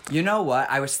 You know what?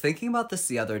 I was thinking about this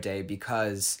the other day,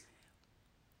 because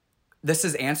this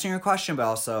is answering your question, but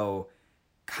also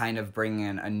kind of bringing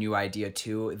in a new idea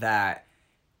too, that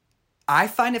I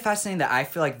find it fascinating that I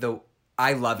feel like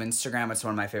I love Instagram. It's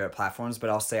one of my favorite platforms, but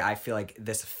I'll say I feel like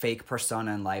this fake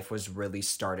persona in life was really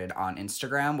started on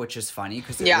Instagram, which is funny,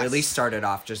 because it really started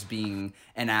off just being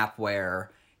an app where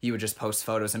you would just post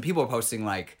photos, and people were posting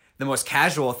like the most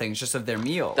casual things just of their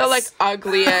meals. The like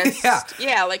ugliest. Yeah.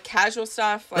 Yeah, like casual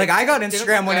stuff. Like I got didn't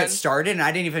Instagram look when it good. started, and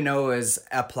I didn't even know it was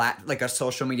like a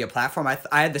social media platform. I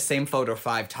had the same photo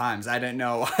 5 times. I didn't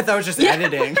know. I thought it was just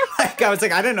editing. Like I was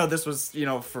like, I didn't know this was, you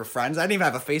know, for friends. I didn't even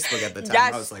have a Facebook at the time.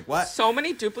 Yes. I was like, what? So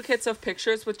many duplicates of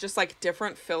pictures with just like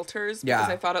different filters because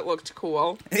Yeah. I thought it looked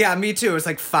cool. Yeah, me too. It was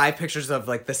like 5 pictures of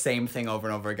like the same thing over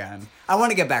and over again. I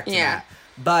want to get back to Yeah. that.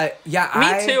 But yeah,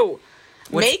 Me too.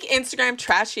 What's- Make Instagram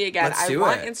trashy again. Let's I do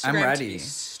want it. I'm Instagram to ready. be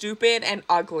stupid and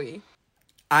ugly.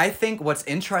 I think what's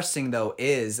interesting though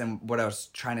is, and what I was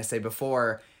trying to say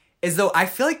before, is though I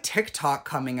feel like TikTok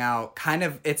coming out kind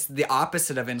of, it's the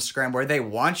opposite of Instagram, where they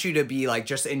want you to be like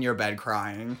just in your bed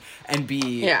crying and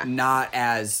be not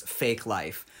as fake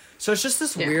life. So it's just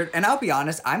this weird, and I'll be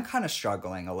honest, I'm kind of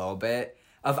struggling a little bit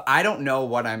of, I don't know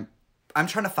what I'm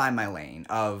trying to find my lane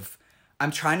of,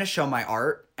 I'm trying to show my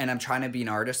art and I'm trying to be an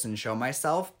artist and show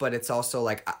myself, but it's also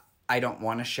like, I don't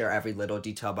want to share every little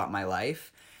detail about my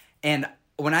life. And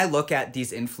when I look at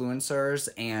these influencers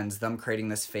and them creating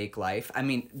this fake life, I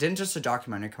mean, didn't just a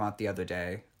documentary come out the other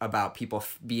day about people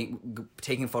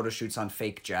taking photo shoots on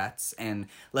fake jets and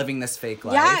living this fake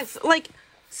life? Yes, like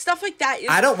stuff like that is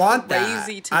I don't want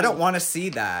crazy that. to I me. don't want to see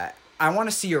that. I want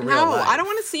to see your real No, life. I don't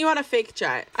want to see you on a fake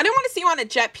jet. I don't want to see you on a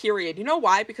jet, period. You know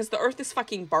why? Because the earth is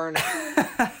fucking burning.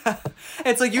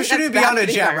 It's like, you That's shouldn't be bad on a for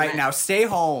the jet right environment. now. Stay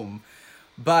home.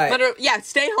 But Literally, yeah,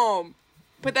 stay home.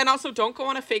 But then also don't go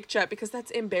on a fake jet because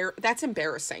that's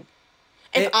embarrassing.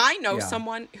 If I know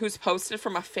someone who's posted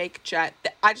from a fake jet,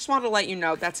 I just want to let you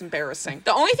know that's embarrassing.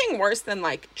 The only thing worse than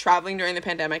like traveling during the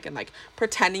pandemic and like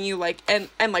pretending you like and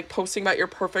like posting about your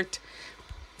perfect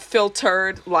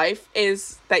filtered life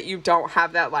is that you don't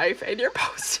have that life and you're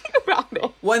posting about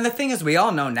it. Well, and the thing is, we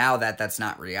all know now that that's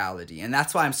not reality, and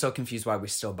that's why I'm so confused why we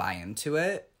still buy into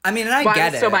it. I mean, and I Why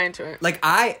get we it. still buy into it. Like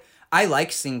I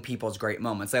like seeing people's great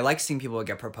moments. I like seeing people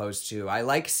get proposed to. I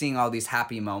like seeing all these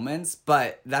happy moments,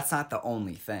 but that's not the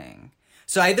only thing.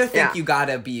 So I either think you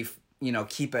gotta be, you know,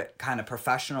 keep it kind of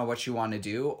professional what you want to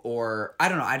do, or I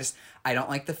don't know. I don't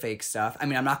like the fake stuff. I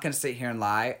mean, I'm not gonna sit here and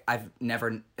lie.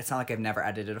 It's not like I've never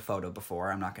edited a photo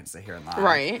before. I'm not gonna sit here and lie.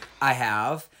 Right. I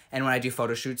have, and when I do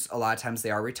photo shoots, a lot of times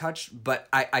they are retouched, but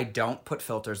I don't put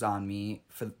filters on me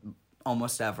for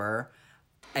almost ever.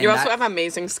 And You also have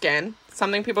amazing skin.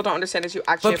 Something people don't understand is you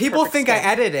actually But have people perfect think skin.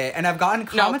 I edit it, and I've gotten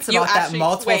comments you about actually- that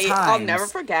multiple wait, times. I'll never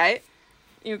forget.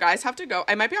 You guys have to go.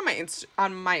 I might be on my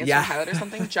Instagram highlight or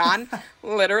something. John,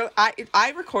 literally,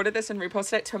 I recorded this and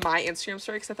reposted it to my Instagram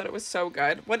story because I thought it was so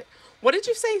good. What did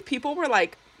you say? People were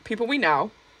like, people we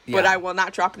know, but Yeah. I will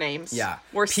not drop names. Yeah.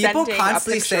 We're People sending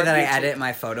constantly a picture say that I of YouTube. edit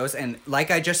my photos, and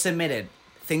like I just admitted,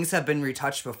 things have been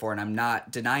retouched before, and I'm not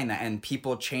denying that. And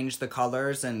people change the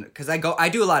colors, and because I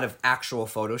do a lot of actual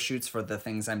photo shoots for the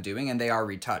things I'm doing, and they are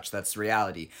retouched. That's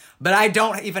reality. But I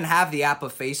don't even have the app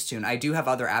of Facetune. I do have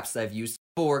other apps that I've used.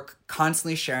 People were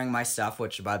constantly sharing my stuff,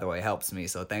 which by the way helps me,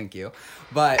 so thank you.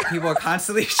 But people are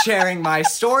constantly sharing my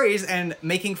stories and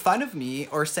making fun of me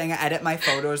or saying I edit my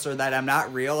photos or that I'm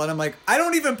not real. And I'm like, I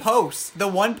don't even post. The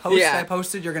one post I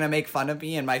posted, you're gonna make fun of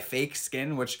me and my fake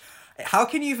skin, which how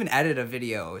can you even edit a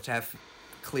video to have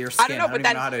clear skin? I don't know, but even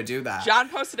then know how to do that. John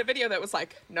posted a video that was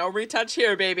like, no retouch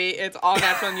here, baby. It's all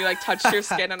natural, and you like touched your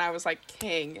skin, and I was like,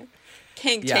 King,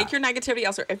 Yeah. take your negativity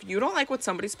elsewhere. If you don't like what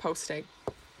somebody's posting,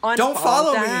 Don't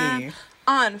follow them. me.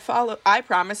 Unfollow. I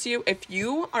promise you, if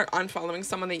you are unfollowing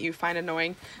someone that you find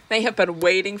annoying, they have been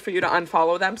waiting for you to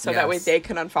unfollow them so that way Yes. they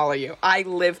can unfollow you. I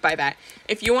live by that.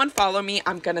 If you unfollow me,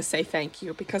 I'm gonna say thank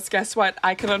you because guess what?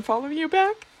 I can unfollow you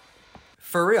back.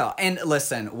 For real. And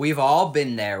listen, we've all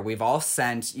been there. We've all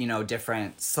sent, you know,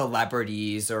 different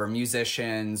celebrities or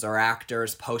musicians or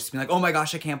actors posts being like, oh my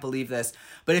gosh, I can't believe this.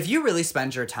 But if you really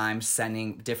spend your time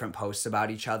sending different posts about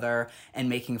each other and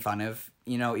making fun of,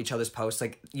 you know, each other's posts,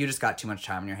 like you just got too much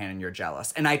time in your hand and you're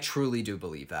jealous. And I truly do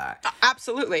believe that.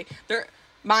 Absolutely.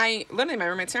 My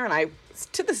roommate Sarah and I,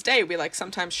 to this day, we like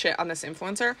sometimes shit on this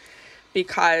influencer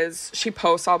because she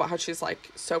posts all about how she's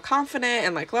like so confident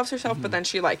and like loves herself, but then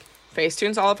she like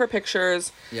Facetunes all of her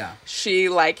pictures. Yeah. She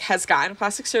like has gotten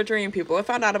plastic surgery and people have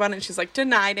found out about it and she's like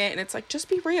denied it, and it's like, just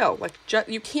be real. Like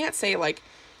you can't say like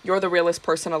you're the realest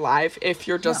person alive if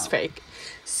you're just fake.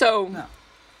 So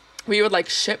we would like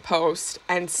shit post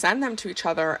and send them to each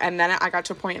other, and then I got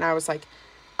to a point and I was like,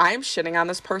 I'm shitting on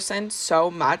this person so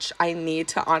much, I need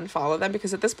to unfollow them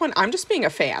because at this point I'm just being a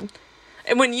fan.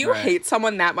 And when you hate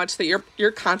someone that much that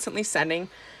you're constantly sending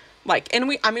like, and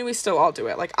we still all do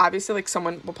it. Like, obviously, like,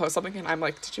 someone will post something, and I'm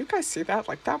like, did you guys see that?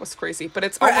 Like, that was crazy. But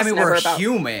it's almost never we're about...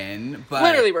 human, but...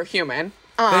 Literally, we're human.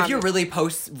 But if you're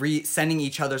really sending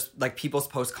each other's, like, people's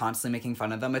posts constantly making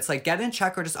fun of them, it's like, get in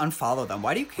check or just unfollow them.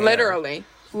 Why do you care?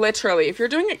 Literally, if you're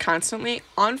doing it constantly,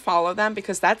 unfollow them,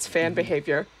 because that's fan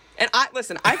behavior. And I've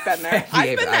been there.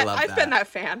 I've been that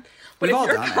fan. But if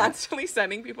you're constantly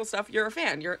sending people stuff, you're a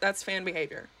fan. That's fan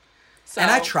behavior. So,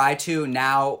 and I try to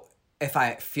now, if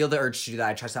I feel the urge to do that,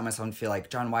 I try to tell myself and feel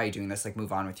like, John, why are you doing this? Like,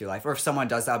 move on with your life. Or if someone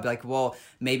does that, I'll be like, well,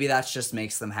 maybe that just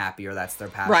makes them happy, or that's their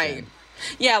passion. Right.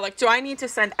 Yeah, like, do I need to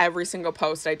send every single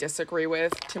post I disagree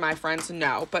with to my friends?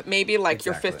 No. But maybe, like,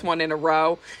 your fifth one in a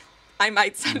row, I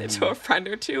might send it to a friend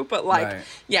or two. But, like,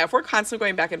 yeah, if we're constantly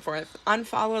going back and forth,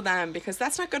 unfollow them, because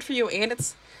that's not good for you.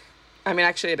 And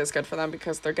actually, it is good for them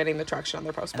because they're getting the traction on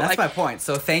their posts. And that's my point.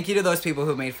 So thank you to those people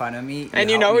who made fun of me. And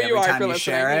you know who you are for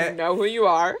listening. You know who you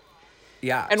are.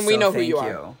 Yeah. And we know who you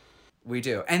are. We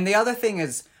do. And the other thing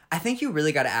is, I think you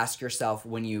really got to ask yourself,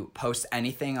 when you post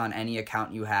anything on any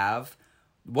account you have,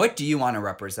 what do you want to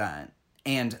represent?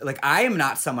 And, like, I am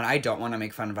not someone, I don't want to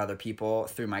make fun of other people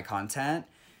through my content.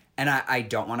 And I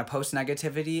don't want to post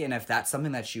negativity. And if that's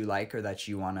something that you like or that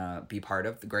you want to be part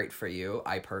of, great for you.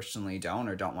 I personally don't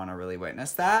want to really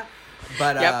witness that.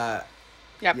 But,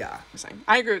 Yep. Yeah.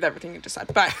 I agree with everything you just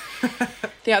said. But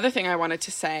the other thing I wanted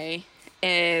to say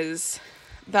is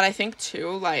that I think, too,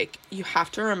 like, you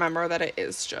have to remember that it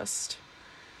is just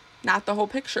not the whole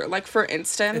picture. Like, for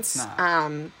instance,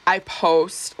 I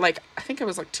post, like, I think it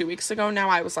was, like, 2 weeks ago now,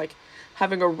 I was, like,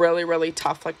 having a really, really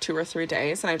tough, like, 2 or 3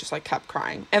 days, and I just, like, kept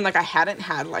crying. And, like, I hadn't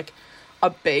had, like,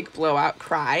 a big blowout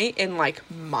cry in, like,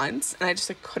 months, and I just,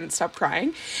 like, couldn't stop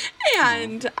crying.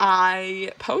 And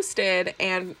I posted,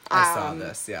 and I saw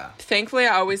this, yeah. Thankfully,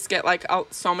 I always get, like,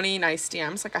 so many nice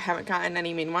DMs. Like, I haven't gotten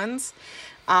any mean ones.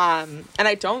 And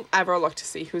I don't ever look to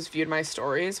see who's viewed my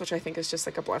stories, which I think is just,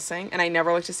 like, a blessing. And I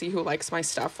never look to see who likes my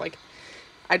stuff. Like,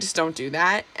 I just don't do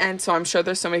that. And so I'm sure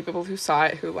there's so many people who saw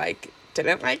it who, like,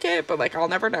 didn't like it, but, like, I'll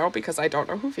never know because I don't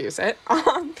know who views it.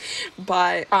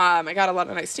 But I got a lot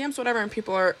of nice DMs, whatever, and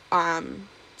people are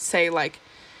say, like,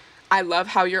 I love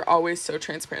how you're always so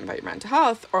transparent about your mental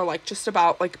health, or, like, just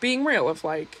about, like, being real of,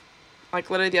 like,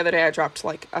 literally the other day I dropped,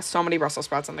 like, so many Brussels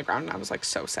sprouts on the ground, and I was, like,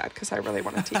 so sad because I really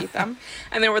wanted to eat them.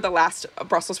 And they were the last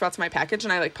Brussels sprouts in my package,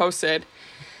 and I, like, posted.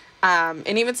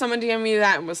 And even someone DM'd me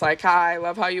that and was like, hi, I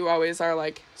love how you always are,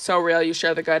 like, so real. You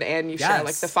share the good and you share,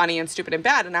 like, the funny and stupid and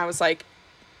bad. And I was like,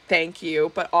 thank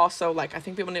you. But also, like, I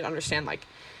think people need to understand, like,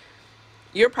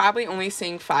 you're probably only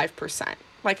seeing 5%.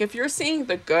 Like, if you're seeing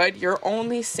the good, you're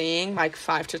only seeing, like,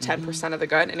 5 to 10% of the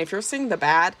good. And if you're seeing the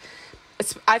bad,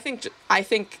 I think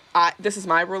this is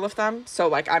my rule of thumb. So,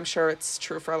 like, I'm sure it's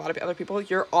true for a lot of other people.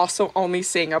 You're also only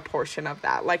seeing a portion of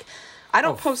that. Like, I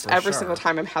don't post every single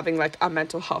time I'm having, like, a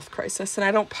mental health crisis. And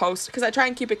I don't post because I try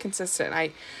and keep it consistent.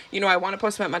 I want to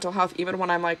post about mental health even when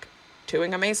I'm, like,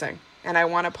 doing amazing. And I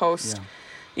want to post,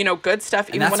 good stuff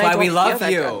even when I don't feel that good. And that's why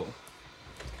we love you.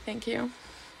 Thank you.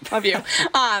 Love you.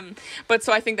 But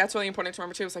so I think that's really important to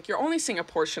remember, too. It's like, you're only seeing a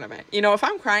portion of it. If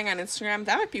I'm crying on Instagram,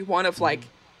 that might be one of, like,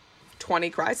 20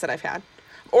 cries that I've had.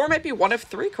 Or it might be one of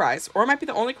 3 cries. Or it might be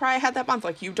the only cry I had that month.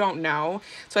 Like, you don't know.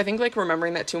 So I think, like,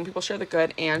 remembering that, too, when people share the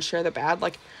good and share the bad,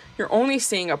 like, you're only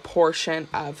seeing a portion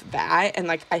of that. And,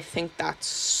 like, I think that's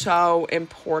so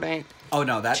important. Oh,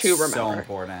 no, that's so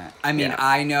important. I mean,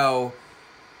 I know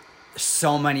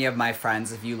so many of my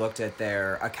friends, if you looked at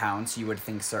their accounts, you would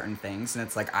think certain things. And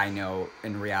it's like, I know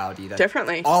in reality that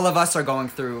differently, all of us are going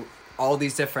through all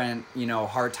these different,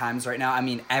 hard times right now. I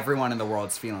mean, everyone in the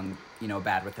world's feeling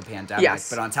bad with the pandemic,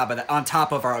 but on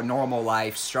top of our normal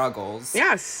life struggles.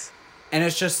 Yes. And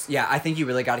it's just, I think you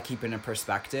really got to keep it in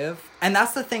perspective. And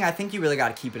that's the thing, I think you really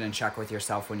got to keep it in check with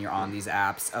yourself when you're on these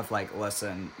apps of, like,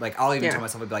 listen, like, I'll even tell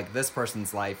myself, I'll be like, this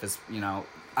person's life is,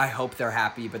 I hope they're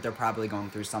happy, but they're probably going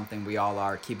through something. We all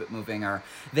are. Keep it moving. Or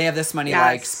they have this many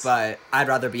likes, but I'd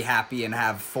rather be happy and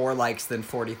have 4 likes than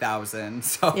 40,000.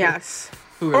 So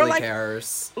who really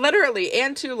cares? Literally.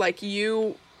 And to, like,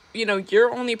 you're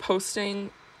only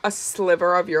posting a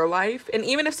sliver of your life. And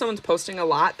even if someone's posting a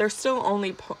lot, they're still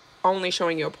only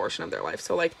showing you a portion of their life.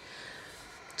 So, like,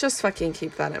 just fucking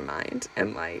keep that in mind.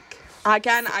 And, like,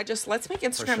 again, let's make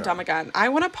Instagram dumb again. I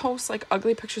want to post, like,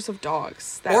 ugly pictures of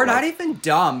dogs. Or not even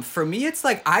dumb. For me, it's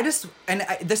like,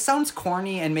 this sounds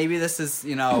corny, and maybe this is,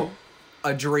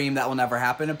 a dream that will never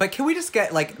happen. But can we just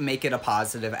make it a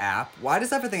positive app? Why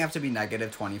does everything have to be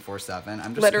negative 24/7?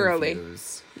 I'm just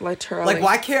confused. Literally. Like,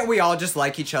 why can't we all just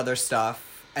like each other's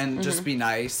stuff and just be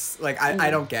nice? Like, I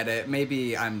don't get it.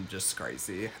 Maybe I'm just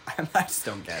crazy. I just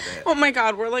don't get it. Oh my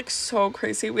God, we're, like, so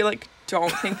crazy. We, like,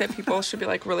 don't think that people should be,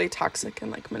 like, really toxic and,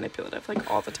 like, manipulative,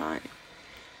 like, all the time.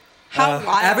 How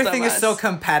wild everything of is so us.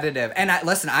 competitive. And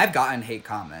listen, I've gotten hate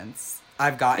comments.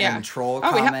 I've gotten troll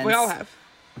comments. We all have.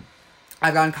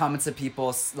 I've gotten comments of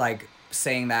people like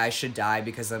saying that I should die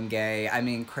because I'm gay. I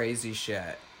mean, crazy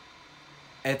shit.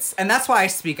 And that's why I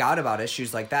speak out about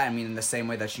issues like that. I mean, in the same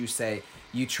way that you say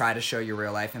you try to show your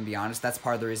real life and be honest, that's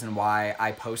part of the reason why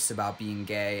I post about being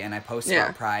gay and I post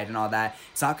about pride and all that.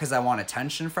 It's not because I want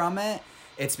attention from it.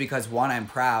 It's because, one, I'm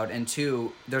proud, and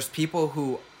two, there's people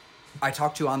who I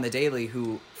talk to on the daily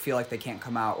who feel like they can't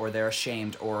come out, or they're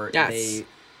ashamed, or they,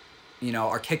 you know,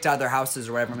 are kicked out of their houses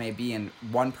or whatever it may be, and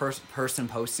one person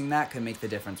posting that could make the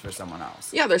difference for someone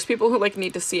else. Yeah, there's people who, like,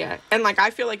 need to see it. And, like,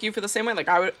 I feel like you feel the same way. Like,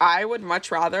 I would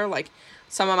much rather, like,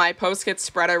 some of my posts get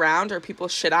spread around or people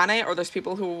shit on it, or there's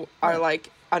people who are, like,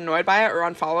 annoyed by it or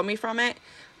unfollow me from it,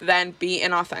 than be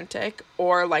inauthentic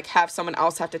or, like, have someone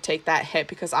else have to take that hit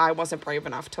because I wasn't brave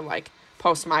enough to, like,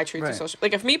 post my truth to social...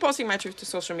 Like, if me posting my truth to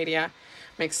social media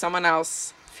makes someone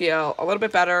else feel a little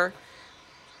bit better,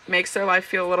 makes their life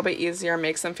feel a little bit easier,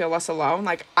 makes them feel less alone,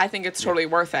 like, I think it's totally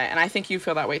worth it. And I think you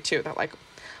feel that way, too. That, like,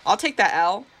 I'll take that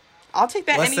L. I'll take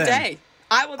that any day.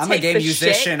 I will take the shit. I'm a gay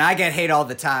musician. I get hate all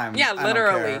the time. Yeah,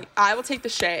 literally. I will take the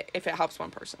shit if it helps one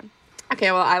person. Okay,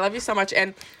 well, I love you so much.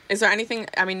 And is there anything,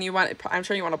 I mean, I'm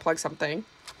sure you want to plug something.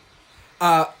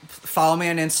 Follow me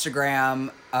on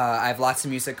Instagram. I have lots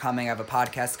of music coming. I have a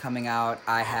podcast coming out.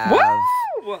 I have...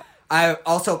 Woo! I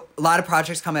also, a lot of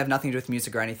projects coming. I have nothing to do with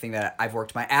music or anything that I've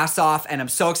worked my ass off, and I'm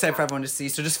so excited for everyone to see.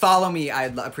 So just follow me.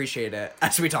 I'd appreciate it.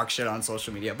 As we talk shit on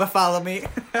social media, but follow me.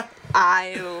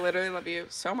 I literally love you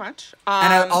so much.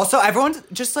 And also, everyone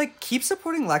just, like, keep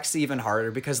supporting Lexi even harder,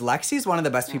 because Lexi is one of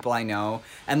the best people I know.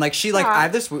 And, like, we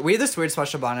have this weird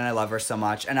special bond, and I love her so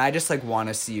much. And I just, like, want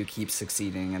to see you keep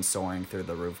succeeding and soaring through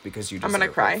the roof, because you deserve I'm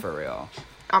gonna cry. it, for real.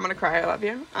 I'm gonna cry. I love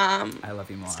you. I love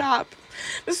you more. Stop.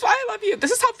 This is why I love you.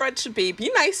 This is how friends should be.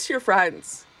 Be nice to your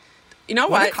friends. You know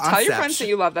what? Tell your friends that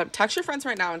you love them. Text your friends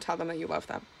right now and tell them that you love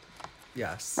them.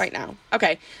 Yes. Right now.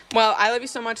 Okay. Well, I love you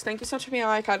so much. Thank you so much for being on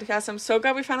my podcast. I'm so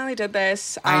glad we finally did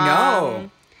this. I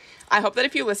know. I hope that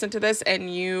if you listened to this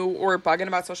and you were bugging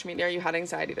about social media or you had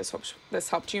anxiety, this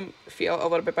helped you feel a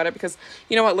little bit better, because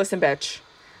you know what? Listen, bitch.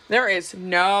 There is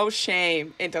no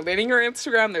shame in deleting your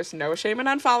Instagram. There's no shame in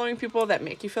unfollowing people that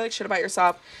make you feel like shit about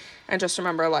yourself. And just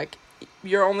remember, like,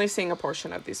 you're only seeing a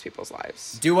portion of these people's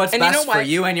lives. Do what's best for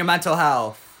you and your mental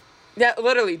health. Yeah,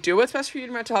 literally, do what's best for you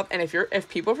and your mental health. And if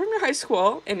people from your high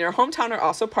school in your hometown are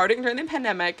also partying during the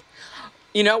pandemic,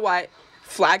 you know what?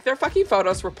 Flag their fucking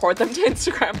photos, report them to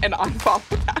Instagram, and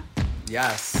unfollow them.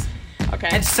 Yes. Okay.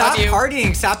 And stop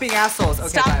partying. Stop being assholes. Okay,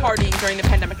 stop partying during the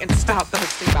pandemic and stop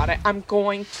posting about it. I'm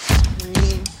going to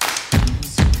scream.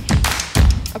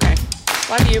 Okay.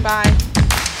 Love you. Bye.